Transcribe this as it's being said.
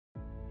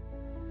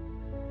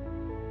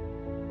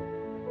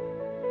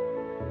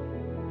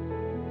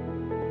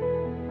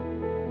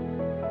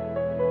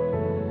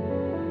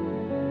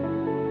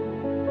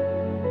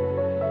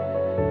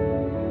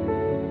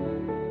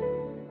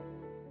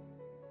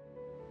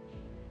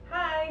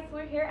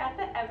we're here at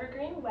the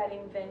Evergreen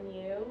Wedding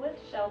Venue with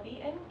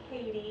Shelby and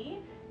Katie.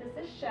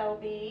 This is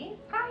Shelby.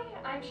 Hi,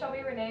 I'm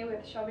Shelby Renee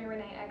with Shelby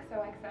Renee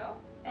XOXO.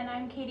 And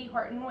I'm Katie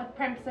Horton with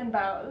Primps And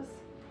Bows.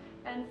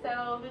 And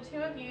so the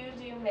two of you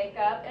do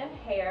makeup and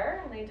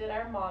hair, and they did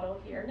our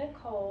model here,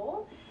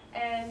 Nicole.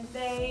 And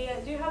they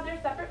do have their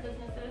separate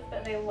businesses,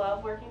 but they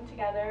love working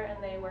together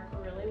and they work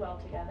really well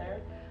together.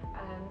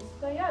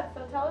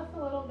 So tell us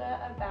a little bit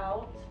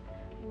about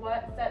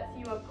what sets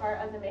you apart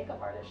as a makeup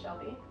artist,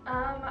 Shelby.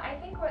 I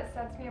think what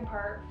sets me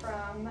apart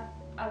from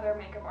other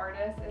makeup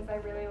artists is I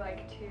really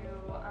like to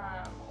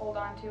hold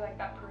on to like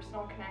that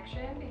personal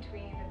connection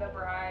between the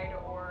bride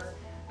or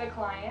the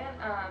client.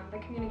 The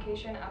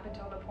communication up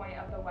until the point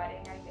of the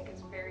wedding I think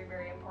is very,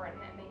 very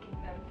important in making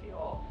them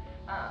feel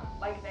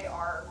like they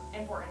are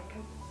important,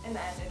 because in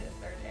the end it is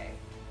their day.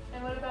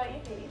 And what about you,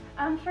 Katie?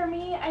 For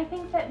me, I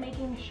think that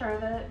making sure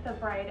that the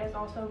bride is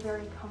also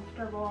very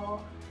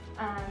comfortable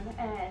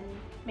and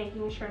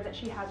making sure that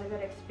she has a good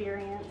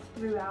experience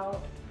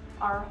throughout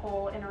our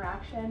whole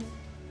interaction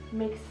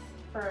makes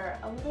for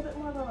a little bit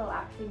more of a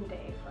relaxing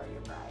day for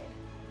your bride.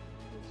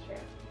 That's true.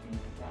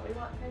 Yeah, we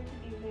want her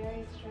to be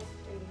very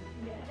stress-free.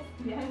 Yes.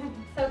 Yes.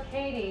 So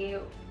Katie,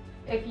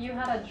 if you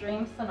had a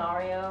dream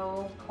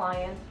scenario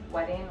client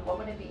wedding, what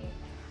would it be?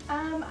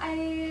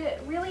 I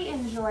really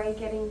enjoy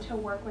getting to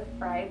work with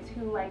brides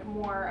who like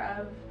more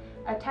of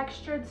a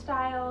textured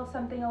style,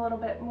 something a little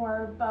bit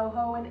more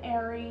boho and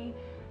airy,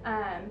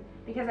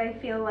 because I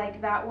feel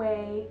like that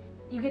way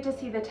you get to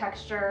see the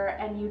texture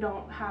and you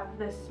don't have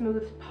this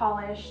smooth,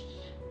 polished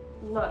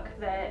look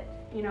that,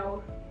 you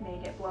know, may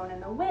get blown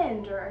in the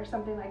wind or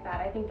something like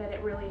that. I think that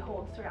it really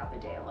holds throughout the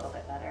day a little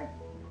bit better.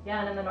 Yeah,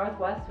 and in the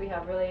Northwest we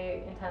have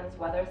really intense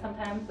weather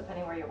sometimes,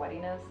 depending where your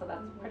wedding is, so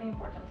that's pretty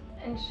important.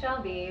 And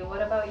Shelby,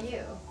 what about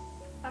you?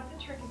 That's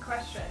a tricky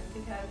question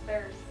because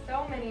there's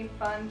so many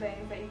fun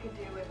things that you could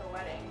do with a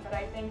wedding, but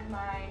I think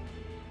my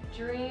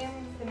dream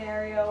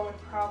scenario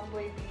would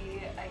probably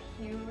be a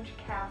huge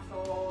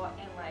castle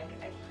and like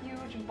a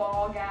huge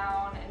ball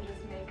gown and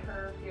just make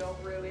her feel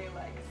really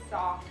like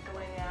soft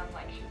glam,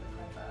 like she's a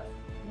princess.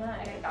 Nice.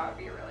 I think that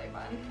would be really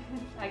fun.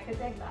 I could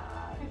dig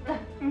that.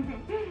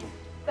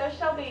 So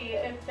Shelby,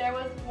 if there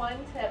was one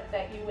tip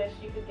that you wish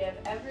you could give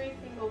every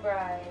single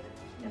bride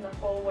in the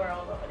whole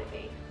world, what would it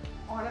be?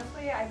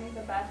 Honestly, I think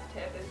the best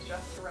tip is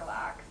just to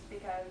relax,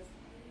 because,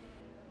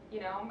 you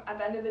know, at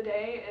the end of the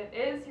day, it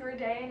is your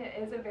day and it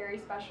is a very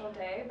special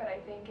day, but I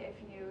think if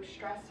you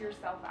stress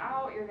yourself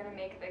out, you're going to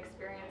make the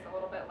experience a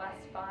little bit less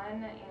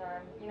fun and,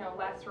 you know,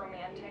 less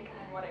romantic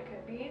than what it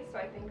could be. So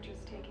I think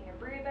just taking a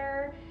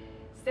breather,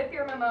 sip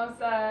your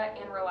mimosa,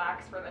 and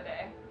relax for the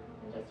day.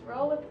 And just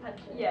roll with the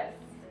punches. Yes.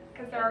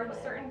 Because there are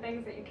certain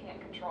things that you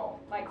can't control,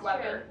 like That's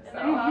weather.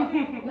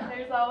 true. So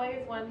there's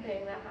always one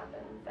thing that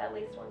happens, at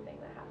least one thing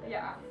that happens.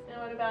 Yeah.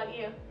 And what about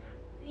you?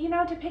 You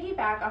know, to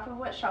piggyback off of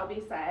what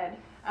Shelby said,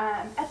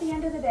 at the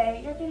end of the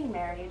day, you're getting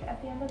married.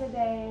 At the end of the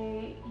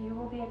day, you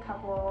will be a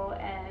couple,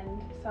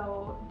 and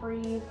so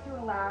breathe,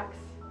 relax,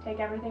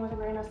 take everything with a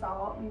grain of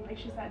salt, and like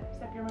she said,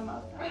 sip your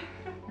mimosa.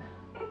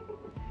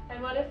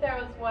 And what if there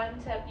was one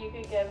tip you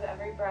could give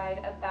every bride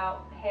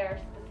about hair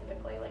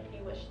specifically, like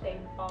you wish they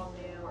all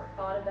knew or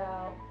thought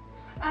about?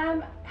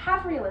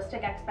 Have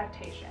realistic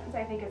expectations,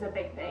 I think, is a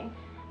big thing.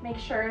 Make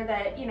sure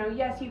that, you know,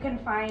 yes, you can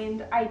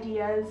find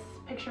ideas,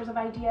 pictures of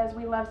ideas,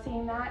 we love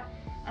seeing that,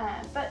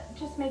 but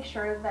just make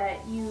sure that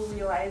you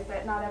realize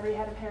that not every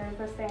head of hair is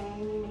the same.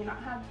 You may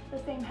not have the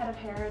same head of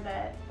hair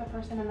that the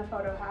person in the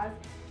photo has.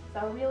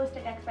 So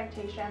realistic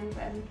expectations,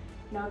 and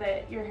know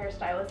that your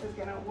hairstylist is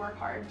going to work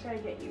hard to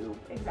get you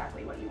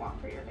exactly what you want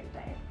for your big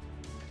day.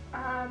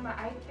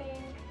 I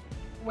think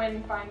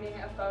when finding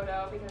a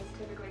photo, because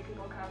typically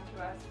people come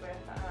to us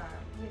with,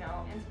 you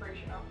know,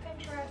 inspiration on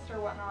Pinterest or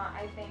whatnot,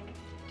 I think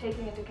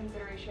taking into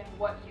consideration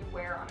what you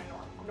wear on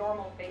a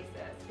normal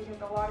basis,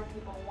 because a lot of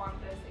people want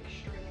this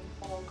extreme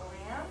full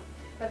glam,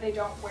 but they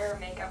don't wear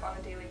makeup on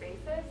a daily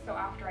basis, so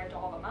after I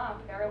doll them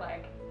up, they're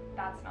like,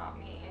 that's not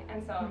me.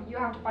 And so you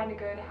have to find a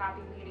good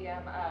happy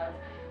medium of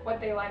what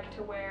they like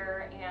to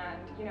wear and,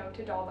 you know,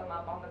 to doll them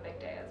up on the big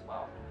day as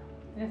well.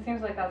 And it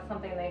seems like that's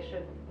something they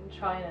should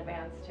try in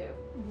advance too.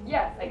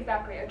 Yes,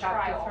 exactly, a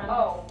trial. runs.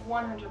 Oh,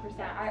 100%.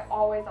 I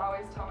always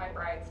tell my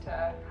brides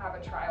to have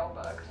a trial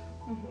booked.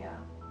 Yeah.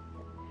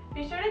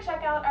 Be sure to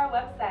check out our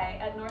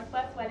website at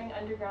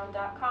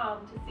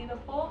northwestweddingunderground.com to see the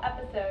full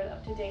episode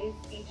of today's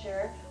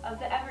feature of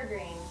the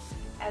Evergreen,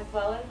 as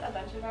well as a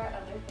bunch of our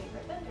other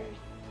favorite vendors.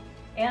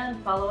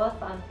 And follow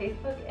us on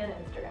Facebook and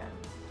Instagram.